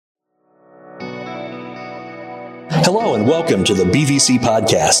Hello and welcome to the BVC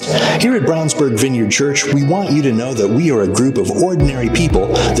Podcast. Here at Brownsburg Vineyard Church, we want you to know that we are a group of ordinary people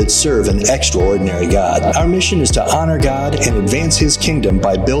that serve an extraordinary God. Our mission is to honor God and advance His kingdom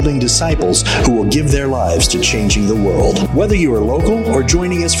by building disciples who will give their lives to changing the world. Whether you are local or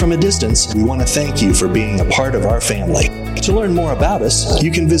joining us from a distance, we want to thank you for being a part of our family. To learn more about us, you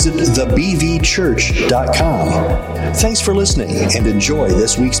can visit thebvchurch.com. Thanks for listening and enjoy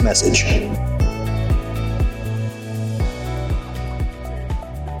this week's message.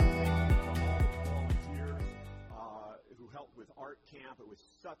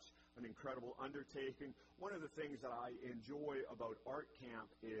 Undertaking. One of the things that I enjoy about Art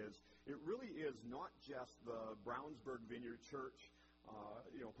Camp is it really is not just the Brownsburg Vineyard Church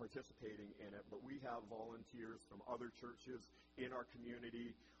participating in it, but we have volunteers from other churches in our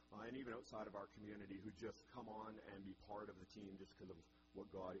community and even outside of our community who just come on and be part of the team just because of what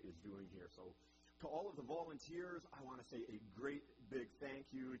God is doing here. So to all of the volunteers, I want to say a great big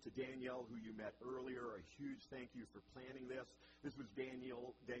thank you to Danielle, who you met earlier. A huge thank you for planning this. This was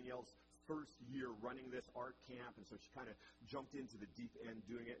Danielle's first year running this art camp, and so she kind of jumped into the deep end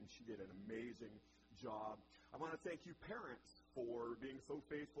doing it, and she did an amazing job. I want to thank you parents for being so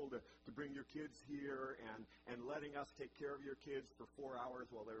faithful to bring your kids here and letting us take care of your kids for 4 hours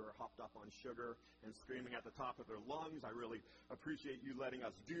while they were hopped up on sugar and screaming at the top of their lungs. I really appreciate you letting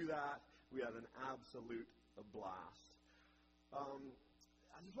us do that. We had an absolute blast.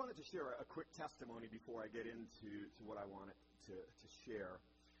 I just wanted to share a quick testimony before I get into what I wanted to share.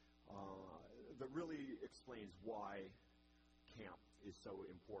 That really explains why camp is so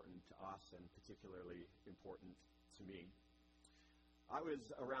important to us and particularly important to me. I was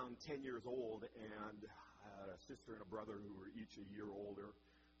around 10 years old, and I had a sister and a brother who were each a year older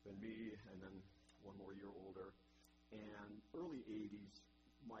than me, and then one more year older. And early 80s,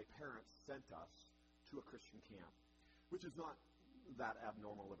 my parents sent us to a Christian camp, which is not that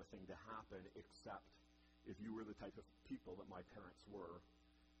abnormal of a thing to happen, except if you were the type of people that my parents were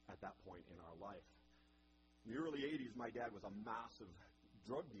at that point in our life. In the early 80s, my dad was a massive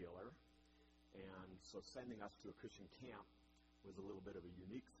drug dealer, and so sending us to a Christian camp was a little bit of a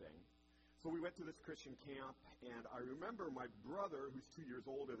unique thing. So we went to this Christian camp, and I remember my brother, who's 2 years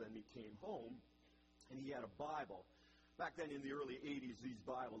older than me, came home, and he had a Bible. Back then in the early 80s, these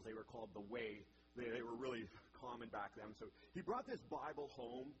Bibles, they were called The Way. They were really common back then. So he brought this Bible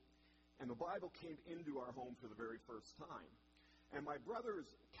home, and the Bible came into our home for the very first time. And my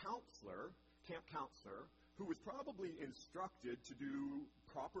brother's counselor, camp counselor, who was probably instructed to do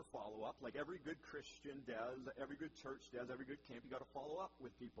proper follow-up, like every good Christian does, every good church does, every good camp, you got to follow up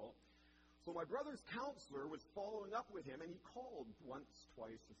with people. So my brother's counselor was following up with him, and he called once,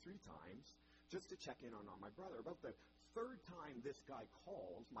 twice, or 3 times just to check in on my brother. About the third time this guy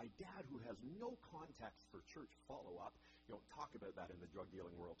calls, my dad, who has no context for church follow-up, you don't talk about that in the drug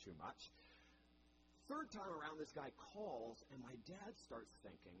dealing world too much. Third time around, this guy calls, and my dad starts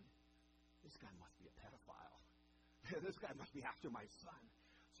thinking, this guy must be a pedophile. This guy must be after my son.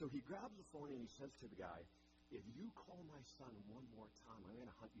 So he grabs the phone and he says to the guy, if you call my son one more time, I'm going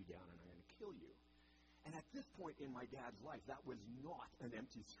to hunt you down and I'm going to kill you. And at this point in my dad's life, that was not an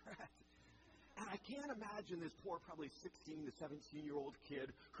empty threat. And I can't imagine this poor, probably 16 to 17-year-old kid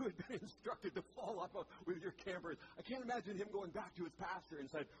who had been instructed to follow up with your campers. I can't imagine him going back to his pastor and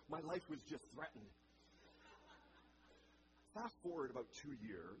said, my life was just threatened. Fast forward about 2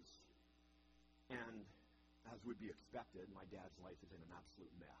 years, and as would be expected, my dad's life is in an absolute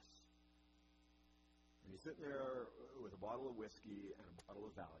mess. And he's sitting there with a bottle of whiskey and a bottle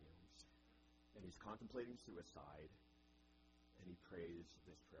of Valiums, and he's contemplating suicide, and he prays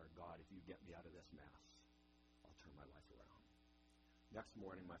this prayer, God, if you get me out of this mess, I'll turn my life around. Next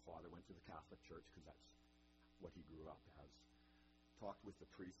morning, my father went to the Catholic Church, because that's what he grew up as, talked with the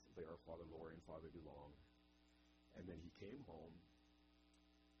priest there, Father Laurie and Father DeLong, and then he came home,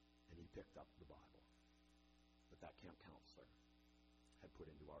 and he picked up the Bible that camp counselor had put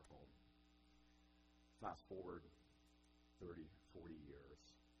into our home. Fast forward 30, 40 years,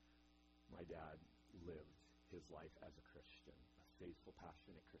 my dad lived his life as a Christian, a faithful,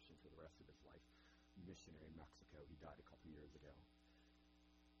 passionate Christian for the rest of his life, missionary in Mexico. He died a couple years ago.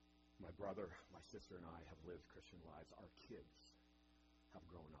 My brother, my sister, and I have lived Christian lives. Our kids have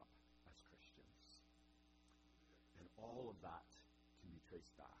grown up as Christians. And all of that can be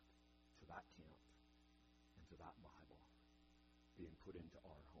traced back to that camp and to that Bible being put into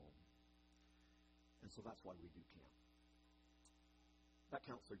our home. And so that's why we do camp. That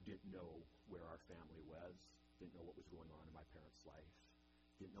counselor didn't know where our family was, didn't know what was going on in my parents' life,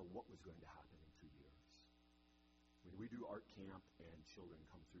 didn't know what was going to happen in 2 years. When we do art camp and children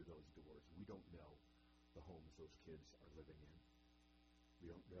come through those doors, we don't know the homes those kids are living in. We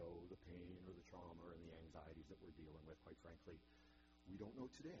don't know the pain or the trauma or the anxieties that we're dealing with. Quite frankly, we don't know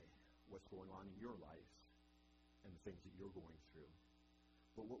today what's going on in your life and the things that you're going through.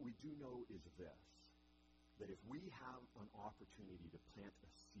 But what we do know is this, that if we have an opportunity to plant a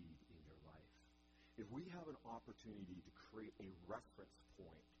seed in your life, if we have an opportunity to create a reference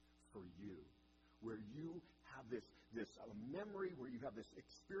point for you, where you have this memory, where you have this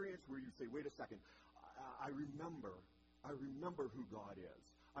experience, where you say, wait a second, I remember who God is.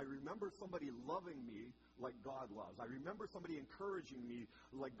 I remember somebody loving me like God loves. I remember somebody encouraging me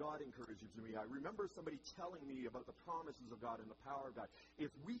like God encourages me. I remember somebody telling me about the promises of God and the power of God.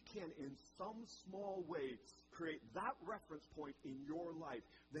 If we can, in some small way, create that reference point in your life,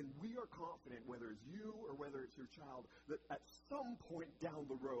 then we are confident, whether it's you or whether it's your child, that at some point down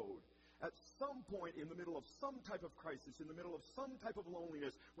the road, at some point in the middle of some type of crisis, in the middle of some type of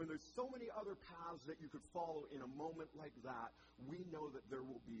loneliness, when there's so many other paths that you could follow in a moment like that, we know that there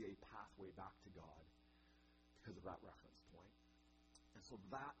will be a pathway back to God because of that reference point. And so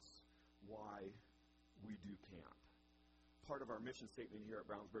that's why we do camp. Part of our mission statement here at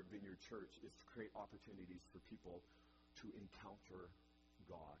Brownsburg Vineyard Church is to create opportunities for people to encounter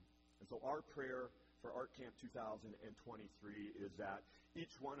God. And so our prayer for Art Camp 2023 is that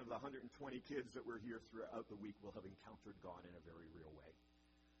each one of the 120 kids that were here throughout the week will have encountered God in a very real way.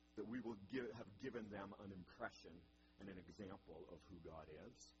 That we will have given them an impression and an example of who God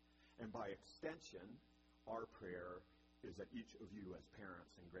is. And by extension, our prayer is that each of you as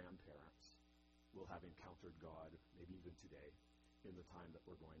parents and grandparents will have encountered God, maybe even today, in the time that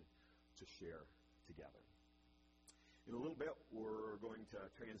we're going to share together. In a little bit, we're going to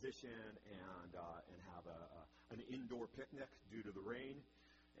transition and have an indoor picnic due to the rain.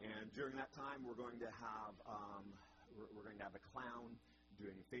 And during that time, we're going to have a clown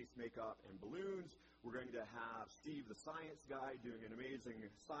doing face makeup and balloons. We're going to have Steve, the science guy, doing an amazing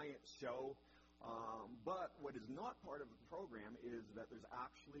science show. But what is not part of the program is that there's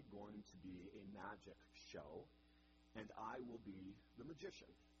actually going to be a magic show, and I will be the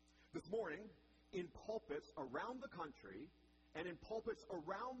magician. This morning, in pulpits around the country and in pulpits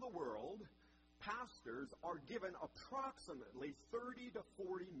around the world, pastors are given approximately 30 to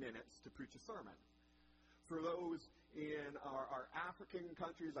 40 minutes to preach a sermon. For those in our African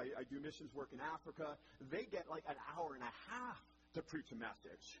countries, I do missions work in Africa, they get like an hour and a half to preach a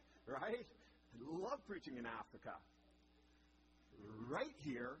message, right? I love preaching in Africa. Right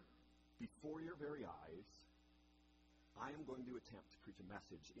here, before your very eyes, I am going to attempt to preach a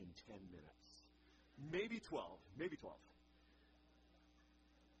message in 10 minutes. Maybe 12.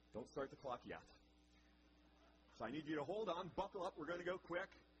 Don't start the clock yet. So I need you to hold on, buckle up. We're going to go quick.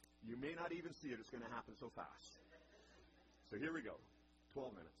 You may not even see it. It's going to happen so fast. So here we go.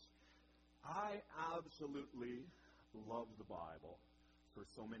 12 minutes. I absolutely love the Bible for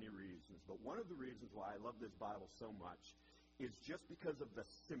so many reasons. But one of the reasons why I love this Bible so much is just because of the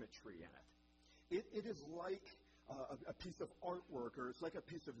symmetry in it. It is like a piece of artwork, or it's like a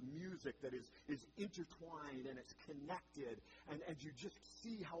piece of music that is intertwined and it's connected, and you just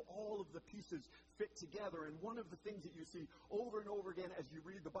see how all of the pieces fit together. And one of the things that you see over and over again as you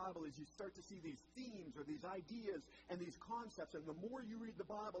read the Bible is you start to see these themes or these ideas and these concepts, and the more you read the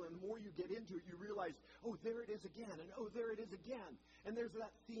Bible and the more you get into it, you realize, oh, there it is again, and oh, there it is again, and there's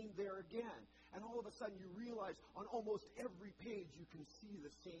that theme there again. And all of a sudden you realize on almost every page you can see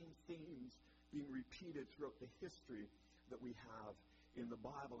the same themes being repeated throughout the history that we have in the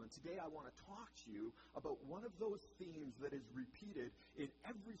Bible. And today I want to talk to you about one of those themes that is repeated in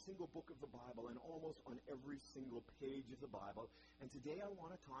every single book of the Bible and almost on every single page of the Bible. And today I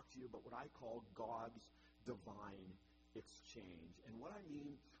want to talk to you about what I call God's divine exchange. And what I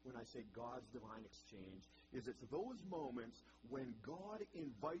mean when I say God's divine exchange is it's those moments when God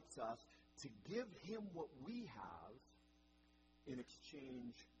invites us to give him what we have in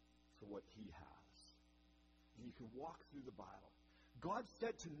exchange for what he has. And you can walk through the Bible. God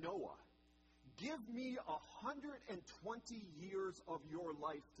said to Noah, give me 120 years of your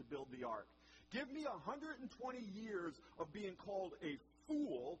life to build the ark. Give me 120 years of being called a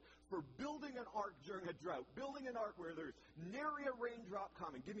fool for building an ark during a drought, building an ark where there's nary a raindrop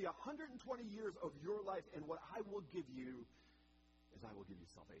coming. Give me 120 years of your life, and what I will give you is I will give you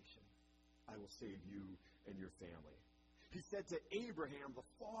salvation. I will save you and your family. He said to Abraham, the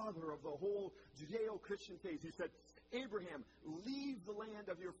father of the whole Judeo-Christian faith, he said, Abraham, leave the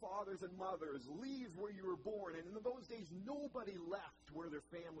land of your fathers and mothers, leave where you were born. And in those days, nobody left where their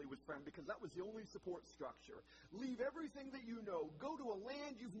family was from because that was the only support structure. Leave everything that you know. Go to a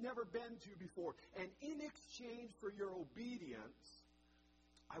land you've never been to before. And in exchange for your obedience,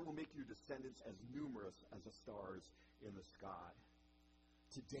 I will make your descendants as numerous as the stars in the sky.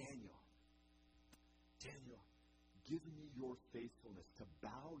 To Daniel, give me your faithfulness to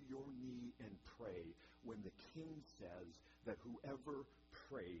bow your knee and pray when the king says that whoever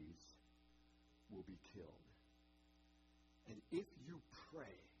prays will be killed. And if you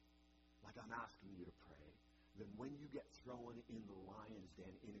pray, like I'm asking you to pray, then when you get thrown in the lion's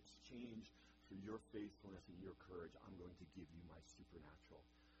den, in exchange for your faithfulness and your courage, I'm going to give you my supernatural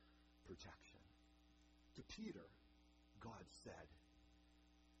protection. To Peter, God said,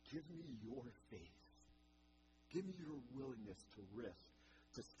 give me your faith. Give me your willingness to risk,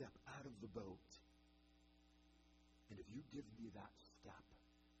 to step out of the boat. And if you give me that step,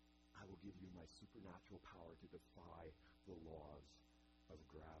 I will give you my supernatural power to defy the laws of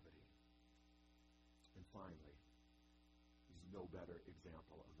gravity. And finally, there's no better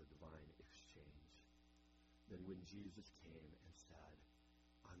example of the divine exchange than when Jesus came and said,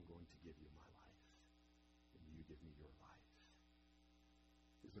 I'm going to give you my life, and you give me your life.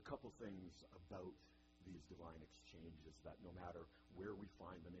 There's a couple things about these divine exchanges that no matter where we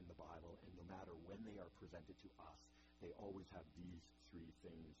find them in the Bible and no matter when they are presented to us, they always have these three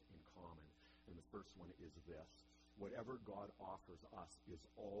things in common. And the first one is this: whatever God offers us is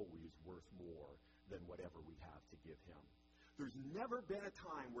always worth more than whatever we have to give him. There's never been a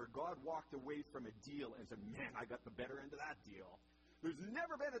time where God walked away from a deal and said, man, I got the better end of that deal. There's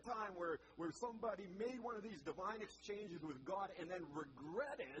never been a time where somebody made one of these divine exchanges with God and then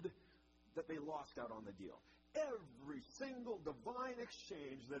regretted that they lost out on the deal. Every single divine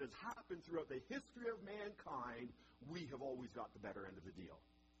exchange that has happened throughout the history of mankind, we have always got the better end of the deal.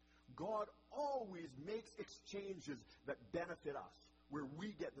 God always makes exchanges that benefit us, where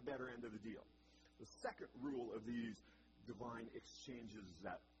we get the better end of the deal. The second rule of these divine exchanges is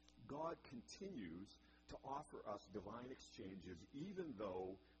that God continues to offer us divine exchanges even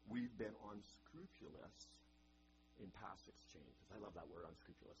though we've been unscrupulous in past exchanges. I love that word,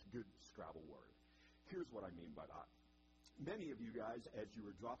 unscrupulous. Good Scrabble word. Here's what I mean by that. Many of you guys, as you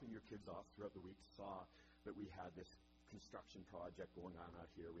were dropping your kids off throughout the week, saw that we had this construction project going on out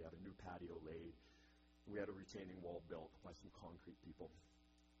here. We had a new patio laid. We had a retaining wall built by some concrete people,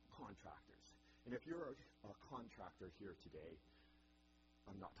 contractors. And if you're a contractor here today,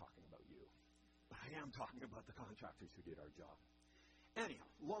 I'm not talking about you. But I am talking about the contractors who did our job. Anyhow,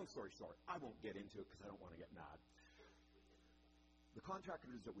 long story short, I won't get into it because I don't want to get mad. The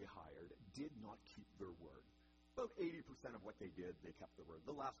contractors that we hired did not keep their word. About 80% of what they did, they kept their word.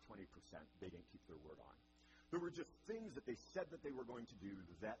 The last 20%, they didn't keep their word on. There were just things that they said that they were going to do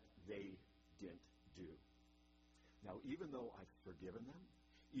that they didn't do. Now, even though I've forgiven them,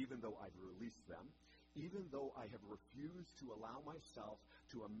 even though I've released them, even though I have refused to allow myself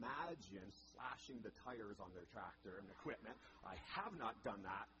to imagine slashing the tires on their tractor and equipment, I have not done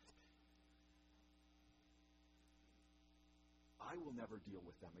that. I will never deal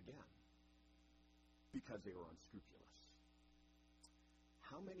with them again because they were unscrupulous.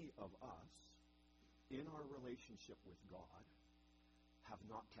 How many of us in our relationship with God have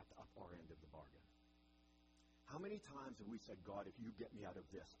not kept up our end of the bargain? How many times have we said, God, if you get me out of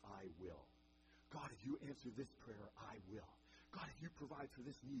this, I will. God, if you answer this prayer, I will. God, if you provide for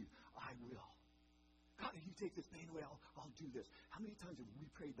this need, I will. God, if you take this pain away, I'll do this. How many times have we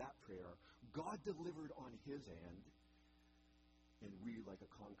prayed that prayer? God delivered on his end, and we, like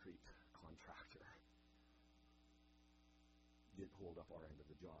a concrete contractor, didn't hold up our end of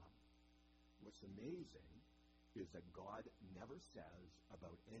the job. What's amazing is that God never says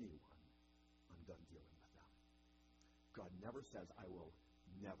about anyone, I'm done dealing with them. God never says, I will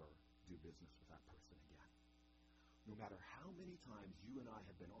never do business with that person again. No matter how many times you and I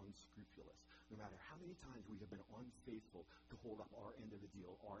have been unscrupulous, no matter how many times we have been unfaithful to hold up our end of the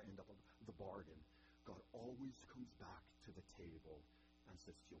deal, our end of the bargain, God always comes back to the table and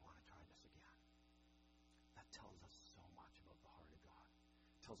says, do you want to try this again? That tells us so much about the heart of God.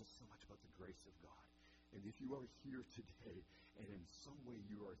 It tells us so much about the grace of God. And if you are here today and in some way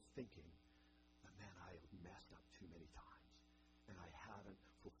you are thinking, but man, I have messed up too many times and I haven't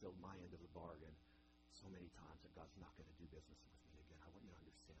fulfilled my end of the bargain so many times that God's not going to do business with me again, I want you to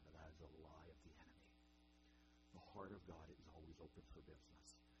understand that that is a lie of the enemy. The heart of God is always open for business.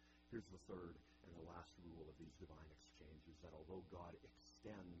 Here's the third and the last rule of these divine exchanges, that although God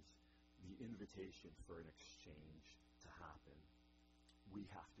extends the invitation for an exchange to happen, we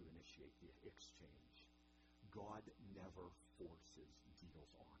have to initiate the exchange. God never forces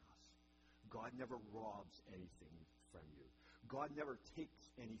deals on us. God never robs anything from you. God never takes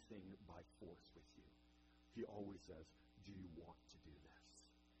anything by force with you. He always says, do you want to do this?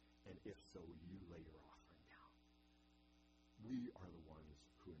 And if so, you lay your offering down. We are the ones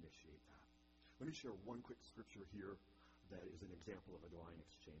who Let me share one quick scripture here that is an example of a divine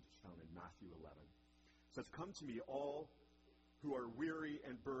exchange. It's found in Matthew 11. It says, "Come to me, all who are weary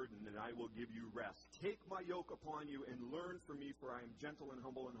and burdened, and I will give you rest. Take my yoke upon you and learn from me, for I am gentle and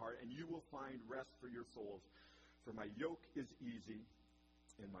humble in heart, and you will find rest for your souls. For my yoke is easy,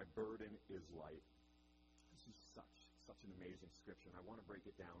 and my burden is light." This is such an amazing scripture, and I want to break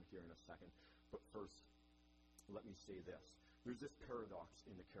it down here in a second. But first, let me say this. There's this paradox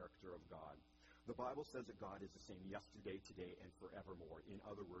in the character of God. The Bible says that God is the same yesterday, today, and forevermore. In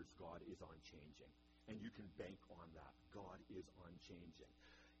other words, God is unchanging. And you can bank on that. God is unchanging.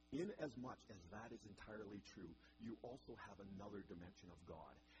 In as much as that is entirely true, you also have another dimension of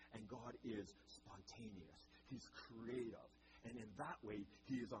God. And God is spontaneous. He's creative. And in that way,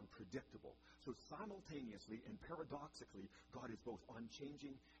 he is unpredictable. So simultaneously and paradoxically, God is both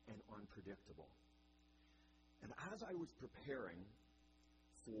unchanging and unpredictable. And as I was preparing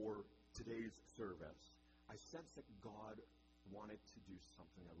for today's service, I sensed that God wanted to do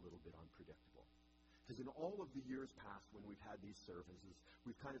something a little bit unpredictable. Because in all of the years past when we've had these services,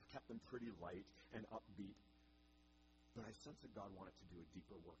 we've kind of kept them pretty light and upbeat. But I sensed that God wanted to do a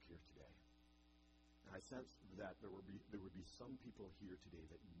deeper work here today. And I sensed that there would be some people here today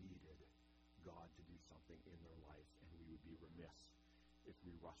that needed God to do something in their life, and we would be remiss if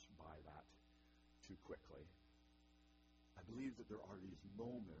we rushed by that too quickly. I believe that there are these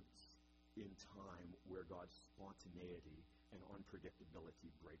moments in time where God's spontaneity and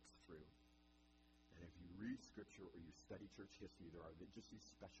unpredictability breaks through. And if you read Scripture or you study church history, there are just these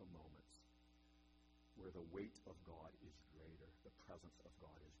special moments where the weight of God is greater, the presence of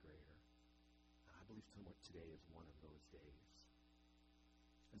God is greater. And I believe today is one of those days.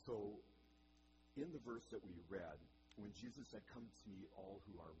 And so, in the verse that we read, when Jesus said, "Come to me, all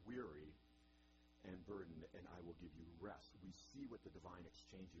who are weary and burdened, and I will give you rest," we see what the divine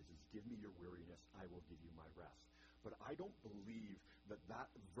exchange is. Give me your weariness, I will give you my rest. But I don't believe that that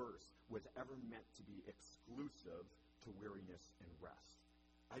verse was ever meant to be exclusive to weariness and rest.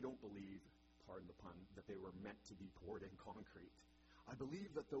 I don't believe, pardon the pun, that they were meant to be poured in concrete. I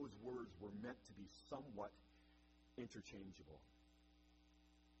believe that those words were meant to be somewhat interchangeable.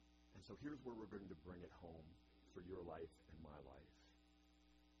 And so here's where we're going to bring it home for your life and my life.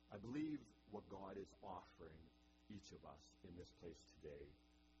 I believe what God is offering each of us in this place today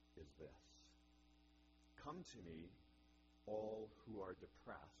is this. Come to me, all who are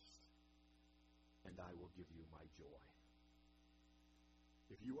depressed, and I will give you my joy.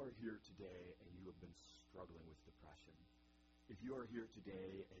 If you are here today and you have been struggling with depression, if you are here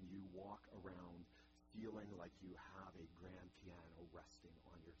today and you walk around feeling like you have a grand piano resting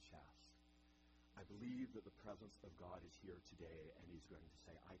on your chest, I believe that the presence of God is here today, and he's going to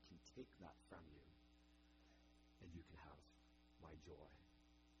say, I can take that from you, and you can have my joy.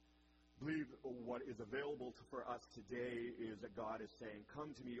 I believe what is available for us today is that God is saying,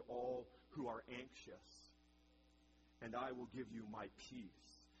 come to me, all who are anxious, and I will give you my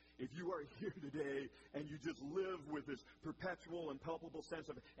peace. If you are here today and you just live with this perpetual and palpable sense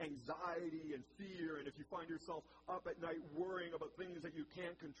of anxiety and fear, and if you find yourself up at night worrying about things that you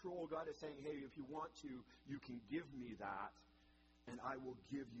can't control, God is saying, hey, if you want to, you can give me that, and I will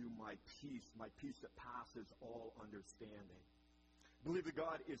give you my peace that passes all understanding. I believe that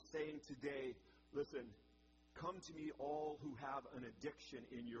God is saying today, listen, come to me all who have an addiction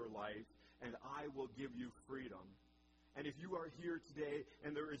in your life, and I will give you freedom. And if you are here today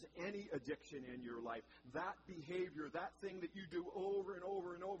and there is any addiction in your life, that behavior, that thing that you do over and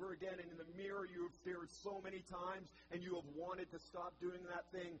over and over again, and in the mirror you have stared so many times and you have wanted to stop doing that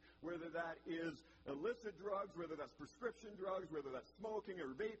thing, whether that is illicit drugs, whether that's prescription drugs, whether that's smoking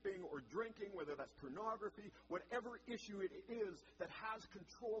or vaping or drinking, whether that's pornography, whatever issue it is that has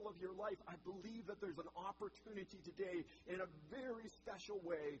control of your life, I believe that there's an opportunity today in a very special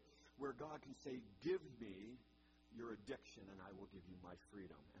way where God can say, give me your addiction, and I will give you my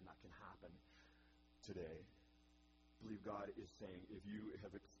freedom. And that can happen today. I believe God is saying, if you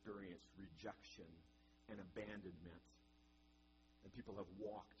have experienced rejection and abandonment, and people have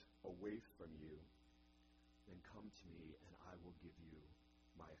walked away from you, then come to me, and I will give you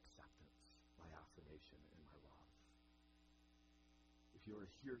my acceptance, my affirmation, and my love. If you are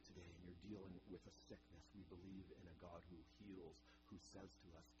here today and you're dealing with a sickness, we believe in a God who heals, who says to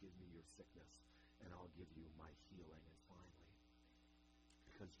us, give me your sickness, and I'll give you my healing. And finally,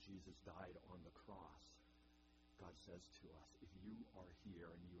 because Jesus died on the cross, God says to us, if you are here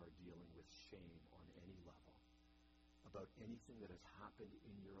and you are dealing with shame on any level about anything that has happened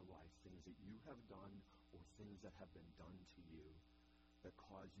in your life, things that you have done or things that have been done to you that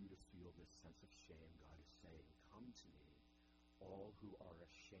cause you to feel this sense of shame, God is saying, come to me, all who are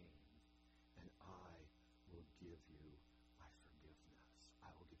ashamed, and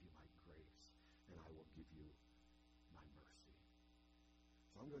give you my mercy.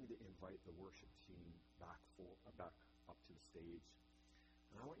 So I'm going to invite the worship team back up to the stage.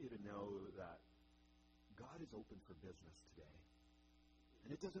 And I want you to know that God is open for business today.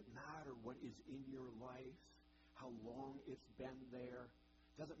 And it doesn't matter what is in your life, how long it's been there.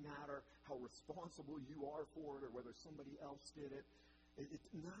 It doesn't matter how responsible you are for it or whether somebody else did it.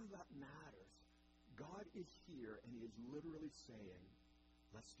 None of that matters. God is here, and he is literally saying,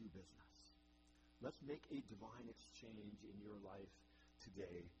 let's do business. Let's make a divine exchange in your life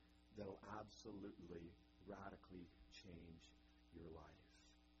today that'll absolutely, radically change your life.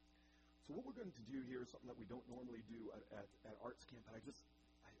 So what we're going to do here is something that we don't normally do at Arts Camp, but I just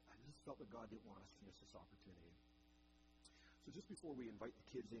felt that God didn't want us to miss this opportunity. So just before we invite the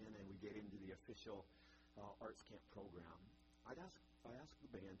kids in and we get into the official Arts Camp program, I asked the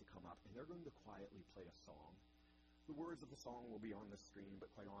band to come up, and they're going to quietly play a song. The words of the song will be on the screen,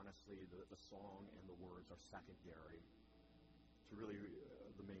 but quite honestly, the song and the words are secondary to really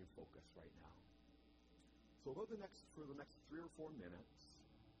the main focus right now. So for the next 3 or 4 minutes,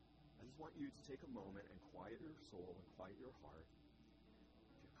 I just want you to take a moment and quiet your soul and quiet your heart.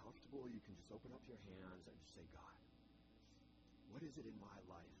 If you're comfortable, you can just open up your hands and just say, God, what is it in my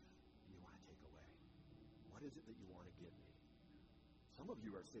life you want to take away? What is it that you want to give me? Some of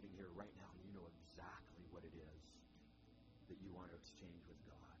you are sitting here right now and you know exactly what it is that you want to exchange with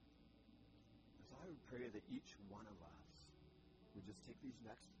God. And so I would pray that each one of us would just take these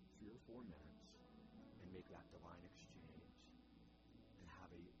next 3 or 4 minutes and make that divine exchange and have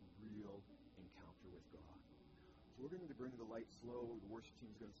a real encounter with God. So we're going to bring the light slow. The worship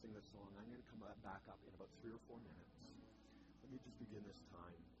team is going to sing this song. I'm going to come back up in about 3 or 4 minutes. Let me just begin this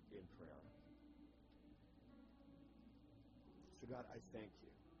time in prayer. So God, I thank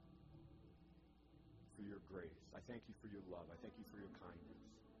you for your grace. I thank you for your love. I thank you for your kindness.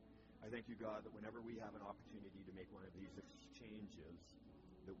 I thank you, God, that whenever we have an opportunity to make one of these exchanges,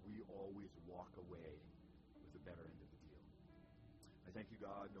 that we always walk away with the better end of the deal. I thank you,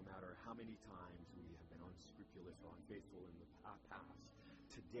 God, no matter how many times we have been unscrupulous or unfaithful in the past,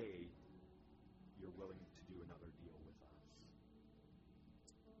 today you're willing to do another deal with us.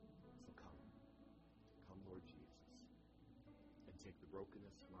 So come, Lord Jesus. Take the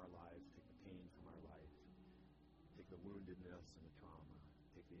brokenness from our lives, take the pain from our life, take the woundedness and the trauma,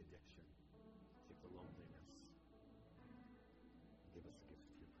 take the addiction, take the loneliness,